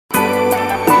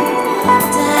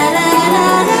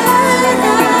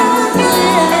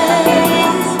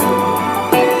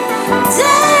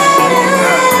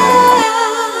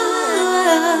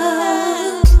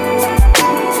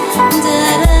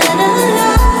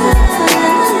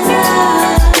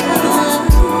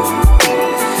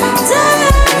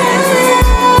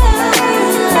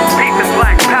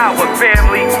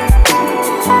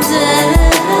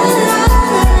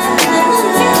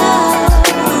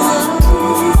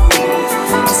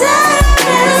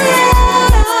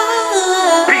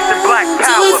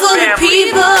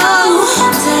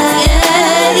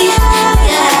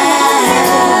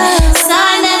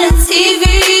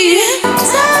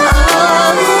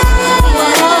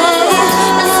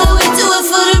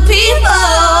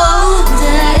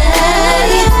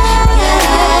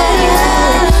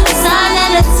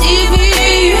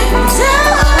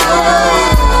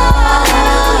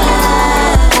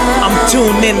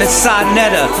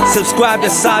Sonetta, subscribe to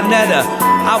Sonetta.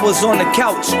 I was on the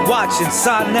couch watching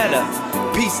Sonetta.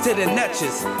 Peace to the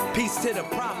Netches, peace to the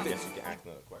prophets.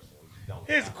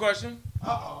 Here's a question.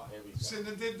 Shouldn't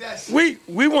have did that shit.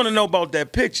 We want to know about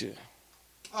that picture.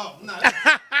 Oh, no. That's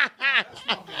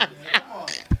not good, man. Come on.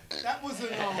 That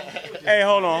wasn't Hey,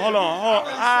 hold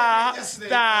on.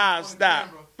 Stop.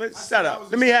 Shut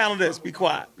up. Let me handle this. Be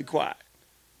quiet.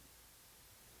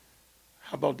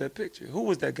 How about that picture? Who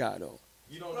was that guy though?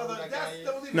 You don't know who that guy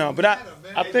is? No, but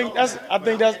I think that's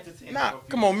nah.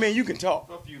 Come on, man, you can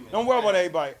talk. Don't worry about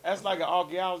everybody. That's like an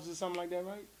archaeologist or something like that,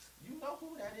 right? You know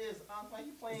who that is? Why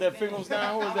you playing Is that games?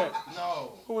 Finkelstein? Who is that?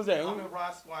 No. Who was that? Armin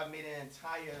Ross Squad made an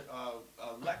entire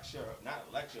lecture, not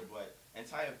a lecture, but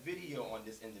entire video on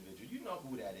this individual. You know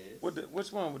who that is?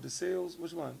 Which one with the seals?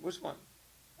 Which one?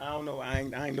 I don't know. I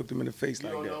ain't looked him in the face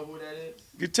like that. You don't know who that is?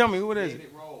 You tell me who it is.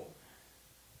 David Roll.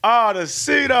 Oh, the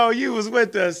pseudo. You was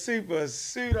with the super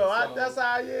pseudo. That's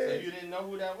how you. So you didn't know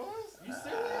who that was? You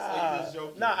serious? Or you just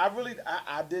joking? Nah,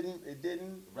 I didn't. It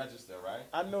didn't Register, right?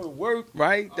 I know the word,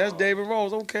 right? That's David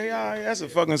Rose. Okay, all right. That's a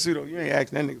fucking pseudo. You ain't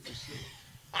asking that nigga for shit.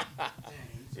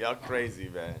 Y'all crazy,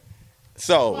 man.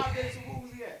 So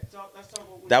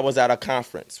that was at a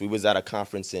conference. We was at a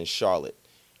conference in Charlotte,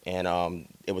 and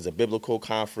it was a biblical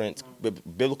conference.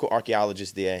 Biblical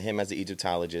archaeologist there, him as an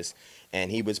Egyptologist, and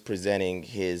he was presenting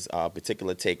his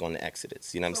particular take on the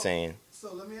Exodus. You know what I'm saying?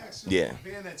 So let me ask you, Yeah.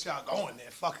 being that y'all going there,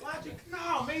 fuck it.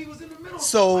 No, man, he was in the middle.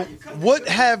 So what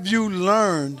have you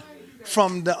learned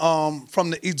from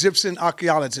the Egyptian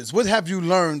archaeologists? What have you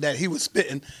learned that he was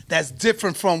spitting that's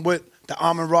different from what the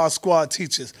Armin Ra Squad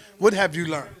teaches? What have you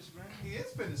learned? He is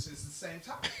finished at the same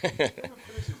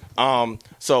time.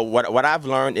 So what I've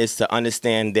learned is to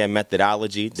understand their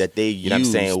methodology that they use. You know what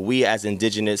I'm saying? We as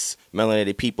indigenous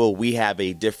melanated people, we have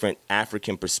a different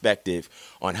African perspective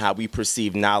on how we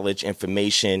perceive knowledge,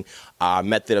 information, our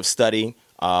method of study,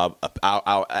 our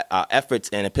efforts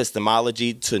in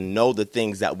epistemology to know the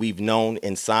things that we've known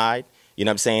inside. You know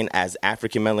what I'm saying, as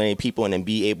African melanated people, and then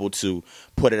be able to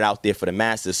put it out there for the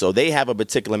masses. So they have a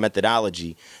particular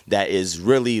methodology that is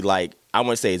really like, I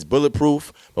wouldn't say it's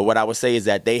bulletproof, but what I would say is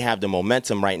that they have the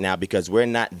momentum right now because we're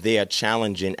not there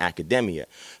challenging academia.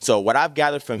 So what I've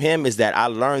gathered from him is that I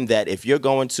learned that if you're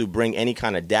going to bring any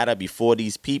kind of data before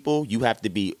these people, you have to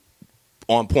be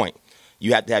on point.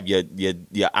 You have to have your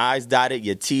I's dotted,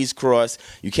 your T's crossed.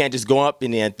 You can't just go up in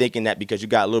there and thinking that because you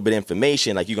got a little bit of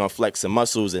information, like you're going to flex some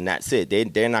muscles and that's it.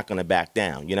 They're not going to back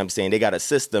down. You know what I'm saying? They got a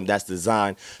system that's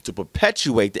designed to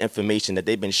perpetuate the information that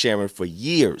they've been sharing for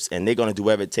years, and they're going to do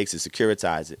whatever it takes to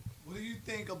securitize it. What do you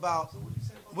think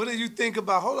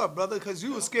about, hold up, brother, because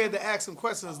you were scared to ask some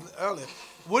questions earlier.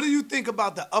 What do you think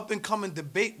about the up-and-coming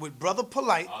debate with Brother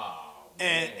Polite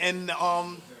and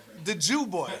the Jew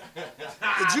boy?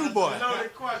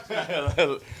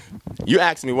 You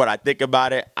asked me what I think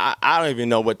about it. I don't even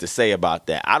know what to say about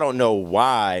that. I don't know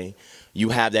why you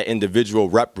have that individual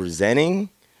representing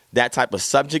that type of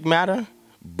subject matter.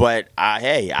 But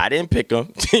I didn't pick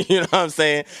him. You know what I'm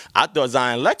saying? I thought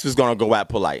Zion Lex was gonna go at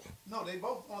Polite. No, they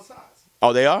both on sides.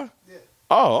 Oh, they are? Yeah.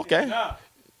 Oh, okay.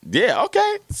 Yeah,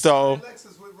 okay. So Lex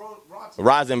is with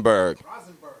Rosenberg.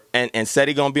 And said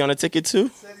he gonna be on the ticket too?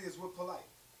 Said he is with Polite.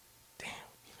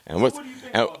 And what do you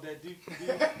think about that, D?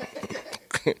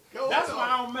 That's why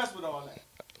I don't mess with all that.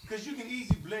 Because you can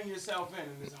easily blend yourself in,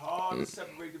 and it's hard to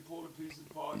separate the pull the pieces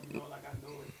apart, like I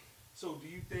know it. So do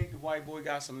you think the white boy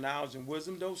got some knowledge and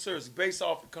wisdom, though, sir? It's based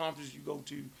off the conference you go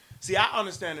to. See, I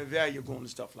understand the value of going to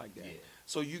stuff like that. Yeah.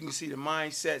 So you can see the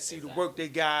mindset, see the work they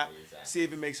got, see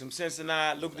if it makes some sense or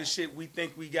not, look at the shit we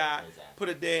think we got, put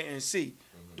it there and see.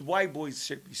 The white boys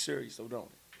should be serious, though, don't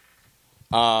they?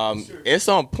 It's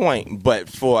on point, but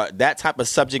for that type of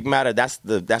subject matter, that's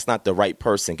not the right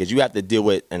person, because you have to deal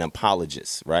with an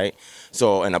apologist, right?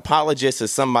 So an apologist is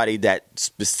somebody that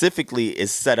specifically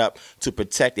is set up to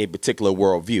protect a particular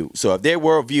worldview. So if their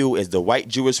worldview is the white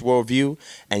Jewish worldview,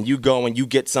 and you go and you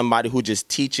get somebody who just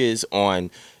teaches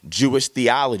on Jewish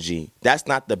theology, that's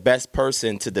not the best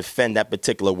person to defend that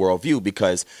particular worldview,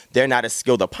 because they're not a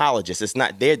skilled apologist. It's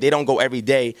not they don't go every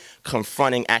day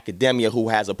confronting academia who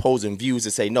has opposing views to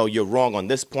say, no, you're wrong on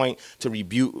this point, to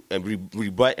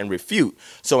rebut and refute.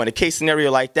 So in a case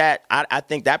scenario like that, I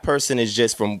think that person is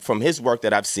just, from his work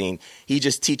that I've seen, he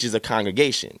just teaches a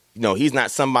congregation. You know, he's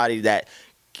not somebody that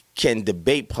can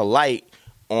debate Polite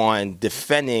on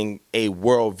defending a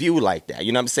worldview like that.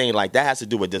 You know what I'm saying? Like, that has to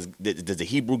do with, does the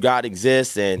Hebrew God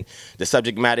exist? And the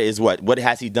subject matter is what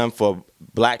has he done for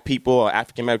black people or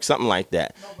African Americans, something like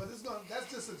that. No, but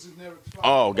that's just a generic.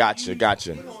 Oh, gotcha. It's gonna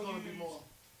be more.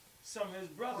 Some of his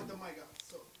brothers.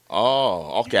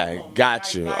 Oh, okay.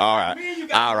 Got you. All right.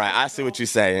 All right. I see what you're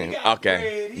saying.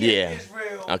 Okay. Yeah.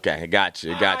 Okay. Got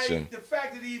you. Got you. The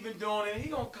fact that he even doing it, he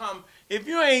gonna come. If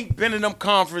you ain't been in them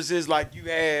conferences like you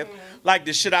have, like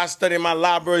the shit I study in my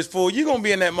libraries for, you gonna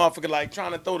be in that motherfucker like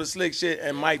trying to throw the slick shit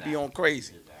and might be on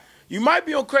crazy. You might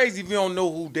be on crazy if you don't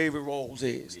know who David Rose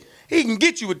is. He can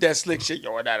get you with that slick shit.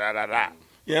 Yo, da da da da.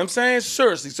 You know what I'm saying?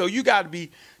 Seriously. So you gotta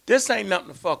be. This ain't nothing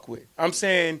to fuck with. I'm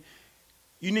saying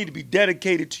you need to be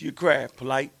dedicated to your craft.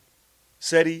 Polite.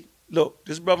 SETI. Look,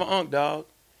 this brother Unc, dog.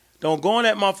 Don't go on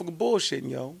that motherfucker bullshitting,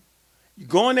 yo. You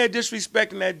go in there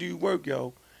disrespecting that dude work,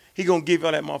 yo. He gonna give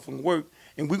y'all that motherfucking work,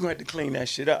 and we gonna have to clean that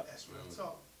shit up.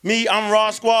 Me, I'm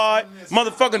Raw Squad,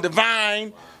 motherfucking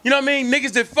Divine. You know what I mean?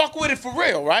 Niggas that fuck with it for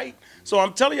real, right? So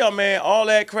I'm telling y'all, man, all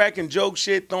that cracking joke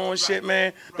shit, throwing shit,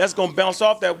 man, that's gonna bounce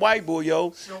off that white boy,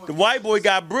 yo. The white boy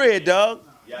got bread, dog.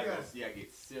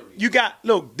 You got,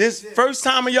 look, this first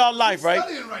time in y'all life, right?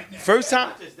 First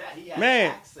time,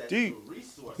 man, dude.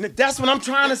 That's what I'm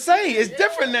trying to say. It's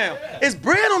different now. It's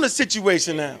bread on the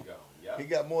situation now. He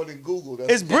got more than Google.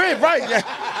 It's bread, right? Yeah.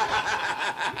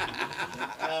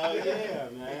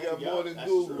 He got more than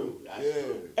Google. Yeah.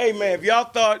 Hey, man, if y'all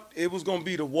thought it was going to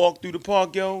be the walk through the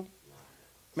park, yo,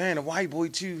 man, the white boy,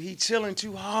 too, he chilling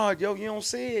too hard, yo. You don't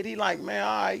see it. He like, man,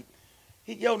 all right.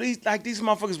 These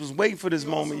motherfuckers was waiting for this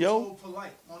moment, yo.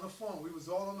 Polite on the phone. We was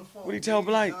all on the phone. What did he tell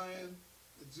Polite?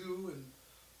 The Jew, and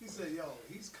he said, yo,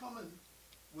 he's coming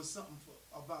with something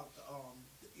about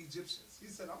the Egyptians. He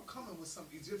said, I'm coming with some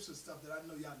Egyptian stuff that I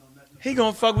know y'all know nothing about. He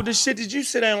gonna fuck with the shit that you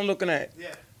sit down looking at.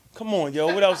 Yeah. Come on, yo.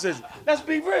 What else is it? Let's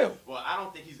be real. Well, I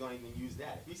don't think he's going to even use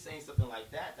that. If he's saying something like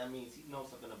that, that means he knows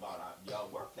something about y'all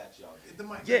work that y'all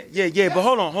did. Yeah. But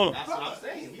hold on. That's what I'm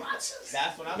saying.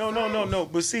 That's what I'm saying. No.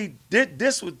 But see,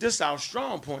 this our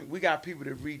strong point. We got people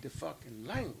that read the fucking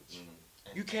language.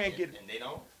 Mm-hmm. You can't get. And they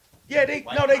don't. Yeah, they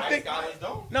think.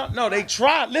 Don't. No, they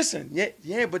try. Listen,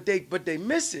 yeah, but they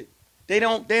miss it. They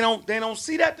don't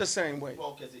see that the same way.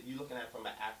 Well, because you're looking at it from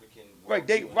an African.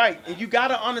 Right, and you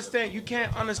gotta understand. You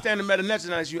can't understand the Meta-Nets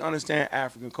unless you understand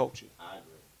African culture. I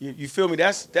agree. You feel me?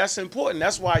 That's important.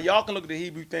 That's why y'all can look at the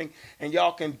Hebrew thing and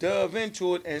y'all can delve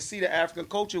into it and see the African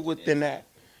culture within that.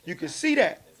 You can see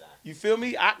that. You feel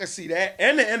me? I can see that,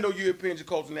 and the Indo-European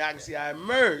culture. Now I can see how it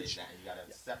merged.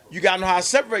 You gotta know how to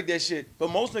separate that shit. But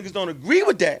most niggas don't agree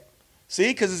with that. See,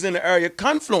 because it's in the area of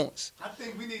confluence. I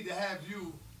think we need to have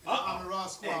you on the Raw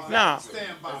Squad. Nah.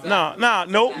 Stand by.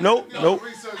 Nope.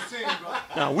 Research team, bro.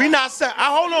 No, we not.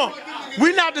 Hold on.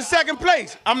 We not the second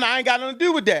place. I ain't got nothing to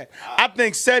do with that. I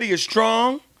think SETI is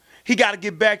strong. He got to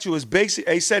get back to his basic.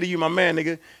 Hey, SETI, you my man,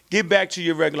 nigga. Get back to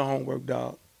your regular homework,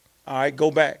 dog. All right,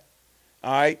 go back.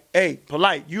 All right. Hey,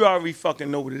 Polite, you already fucking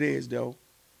know what it is, though.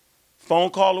 Phone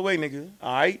call away, nigga.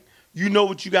 All right. You know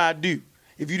what you gotta do.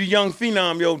 If you the young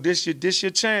phenom, yo, this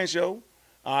your chance, yo.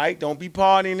 All right, don't be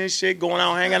partying and shit, going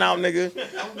out, hanging out, nigga.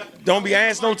 Don't be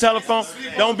answering no telephone.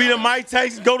 Don't be the Mike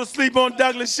Tyson, go to sleep on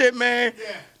Douglas shit, man.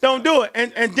 Don't do it.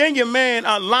 And then your man,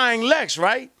 Lying Lex,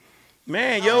 right?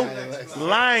 Man, yo,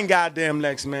 Lying goddamn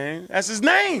Lex, man. That's his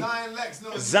name.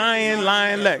 Zion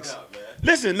Lying Lex.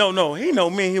 Listen, no, he know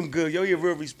me and him good, yo. He a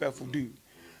real respectful dude.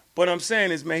 But I'm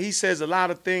saying is, man, he says a lot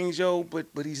of things, yo, but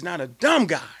he's not a dumb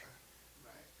guy.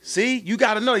 See, you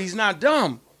got to know he's not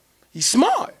dumb. He's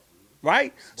smart.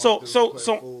 Right? So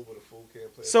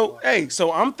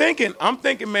I'm thinking,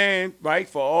 man, right,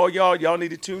 for all y'all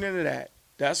need to tune into that.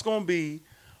 That's gonna be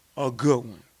a good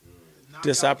one.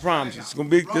 This I promise you.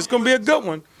 This gonna be a good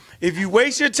one. If you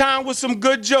waste your time with some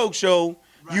good jokes, yo,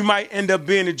 you might end up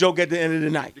being a joke at the end of the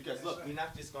night. Because look, we're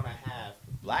not just gonna have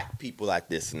black people like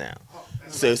this now.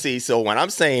 So what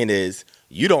I'm saying is,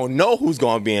 you don't know who's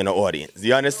going to be in the audience.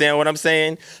 You understand what I'm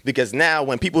saying? Because now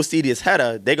when people see this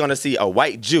header, they're going to see a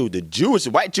white Jew. The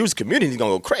white Jewish community is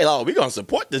going to go crazy. Oh, we're going to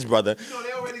support this brother. You know,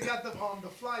 they already got the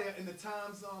flyer in the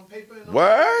Times paper. And all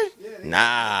Word? That. Yeah,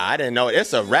 nah, I didn't know.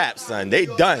 It's a wrap, son. They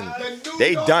done.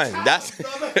 They done. That's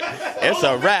it's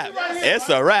a wrap. It's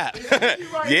a wrap.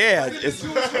 Yeah. It's,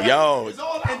 yo.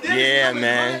 Yeah,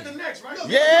 man.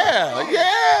 Yeah.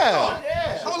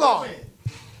 Hold on.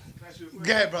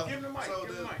 Go ahead, brother. Give him the mic. So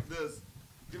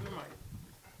Give him the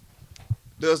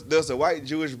mic. Does a white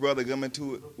Jewish brother come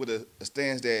into it with a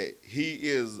stance that he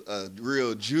is a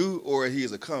real Jew or he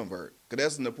is a convert? Because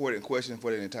that's an important question for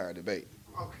the entire debate.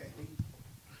 Okay.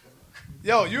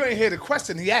 Yo, you ain't hear the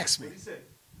question he asked me.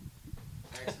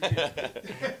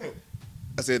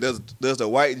 I said, does the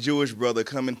white Jewish brother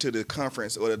come into the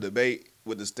conference or the debate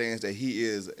with the stance that he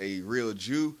is a real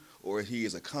Jew or he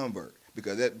is a convert?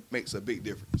 Because that makes a big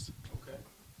difference.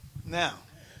 Now,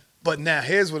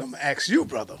 here's what I'm gonna ask you,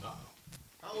 brother.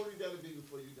 How old you gotta be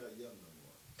before you got young no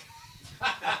more?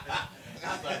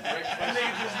 That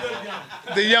nigga just look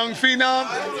young. The young phenom?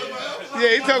 Yeah,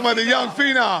 he talking about the young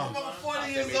phenom.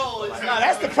 40 years old. No,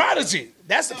 that's the prodigy.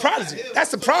 That's the prodigy.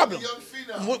 That's the problem.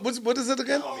 What is it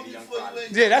again?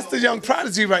 Yeah, that's the young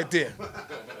prodigy right there.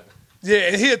 Yeah,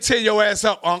 and he'll tear your ass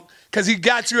up, Unc, because he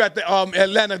got you at the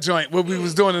Atlanta joint where we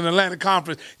was doing an Atlanta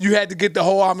conference. You had to get the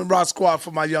whole Armin Ross squad for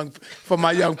my young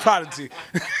prodigy.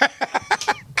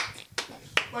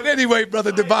 But anyway,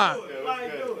 Brother Devon,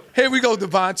 here we go,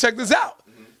 Devon. Check this out.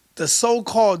 The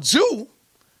so-called Jew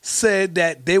said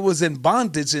that they was in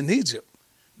bondage in Egypt.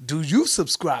 Do you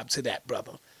subscribe to that,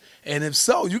 brother? And if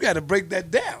so, you got to break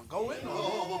that down. Go in.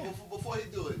 Before he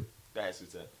do it.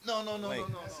 No.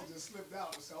 Just slipped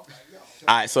out. All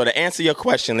right, so to answer your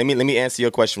question, let me answer your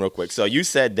question real quick. So you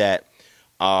said that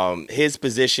his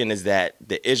position is that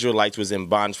the Israelites was in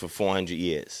bondage for 400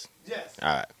 years. Yes. All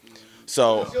right.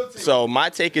 So my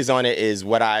take is on it is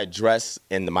what I address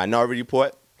in the Minority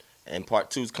Report. And part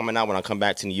 2 is coming out when I come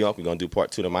back to New York. We're going to do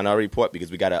part 2 of the Minority Report because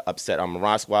we got to upset Armin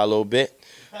Ross squad a little bit.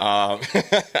 You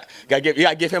got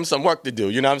to give him some work to do.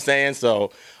 You know what I'm saying?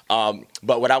 So,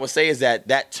 but what I would say is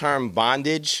that term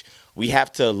bondage, we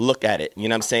have to look at it. You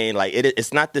know what I'm saying? Like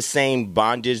it's not the same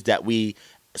bondage that we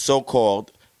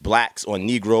so-called blacks or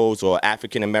Negroes or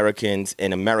African Americans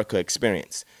in America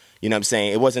experience. You know what I'm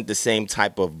saying? It wasn't the same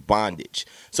type of bondage.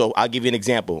 So I'll give you an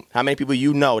example. How many people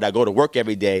you know that go to work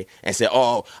every day and say,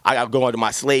 oh, I got to go into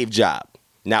my slave job?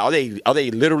 Now, are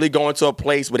they literally going to a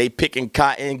place where they picking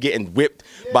cotton, getting whipped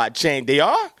by a chain? They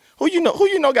are? Who you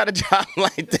know got a job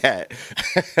like that?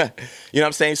 You know what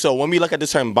I'm saying? So when we look at the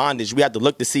term bondage, we have to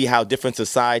look to see how different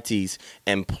societies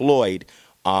employed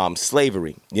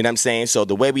slavery. You know what I'm saying? So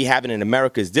the way we have it in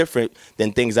America is different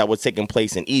than things that were taking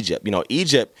place in Egypt. You know,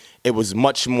 Egypt, it was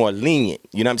much more lenient,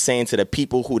 you know what I'm saying, to the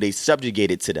people who they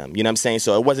subjugated to them. You know what I'm saying?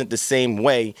 So it wasn't the same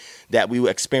way that we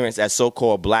experienced as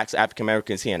so-called blacks, African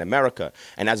Americans here in America.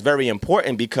 And that's very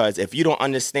important because if you don't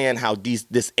understand how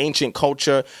this ancient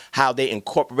culture, how they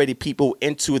incorporated people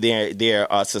into their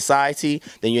society,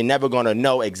 then you're never going to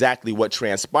know exactly what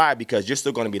transpired because you're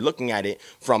still going to be looking at it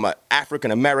from an African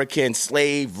American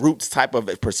slave roots type of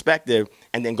perspective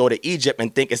and then go to Egypt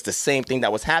and think it's the same thing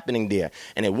that was happening there.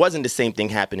 And it wasn't the same thing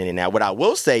happening in that. What I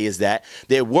will say is that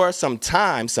there were some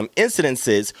times, some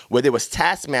incidences where there was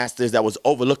taskmasters that was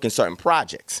overlooking certain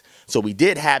projects. So we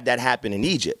did have that happen in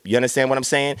Egypt. You understand what I'm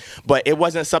saying? But it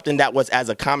wasn't something that was as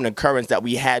a common occurrence that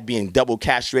we had being double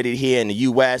castrated here in the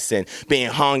U.S. and being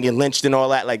hung and lynched and all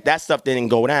that. Like that stuff didn't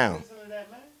go down.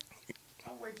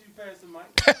 I'll wait till you pass the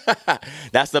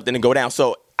mic. That stuff didn't go down.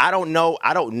 So I don't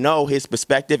know his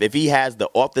perspective. If he has the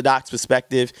orthodox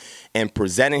perspective and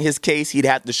presenting his case, he'd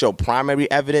have to show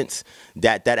primary evidence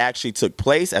that actually took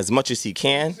place as much as he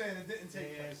can.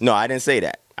 No, I didn't say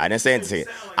that. I didn't say anything.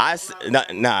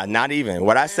 Not even.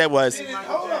 What I said was,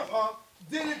 Hold up,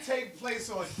 did it take place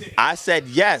or did? I said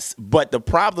yes, but the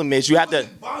problem is you have to.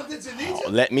 Bondage in Egypt?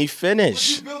 Let me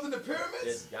finish. Were you building the pyramids?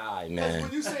 This guy, That's man.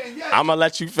 when you saying yes. I'm gonna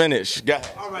let you finish. Go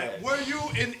ahead. All right. Were you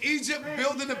in Egypt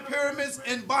building the pyramids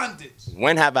in bondage?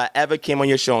 When have I ever came on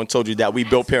your show and told you that we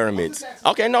built pyramids?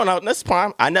 Okay, no, that's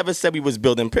fine. I never said we was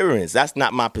building pyramids. That's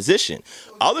not my position.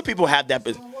 Other people have that.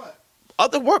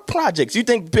 Other work projects. You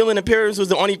think building the pyramids was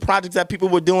the only projects that people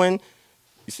were doing?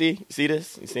 You see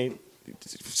this? You see?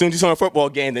 As soon as you saw a football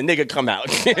game, the nigga come out.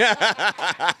 That's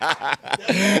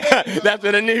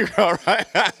what a Negro, right?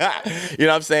 You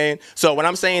know what I'm saying? So what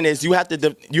I'm saying is you have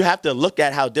to look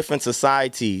at how different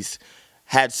societies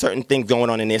had certain things going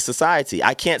on in their society.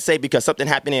 I can't say because something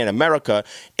happened in America,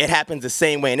 it happens the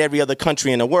same way in every other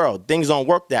country in the world. Things don't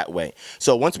work that way.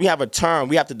 So once we have a term,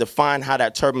 we have to define how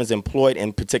that term is employed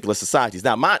in particular societies.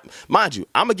 Now, mind you,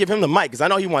 I'm going to give him the mic because I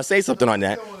know he want to say something on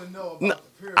that. No,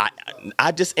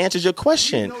 I just answered your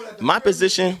question. My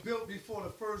position. Built before the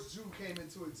first Jew came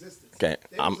into existence. Okay,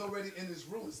 They was already in this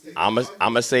ruin state. I'm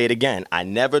gonna say it again. I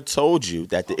never told you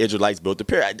that the Israelites built the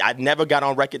pyramid. I never got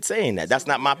on record saying that. That's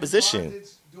not my position. Bondage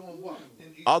doing what? In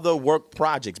Egypt? Other work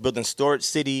projects, building storage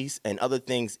cities and other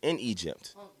things in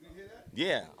Egypt. You hear that? Yeah.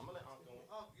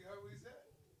 You heard what he said?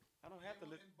 I don't have to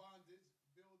listen.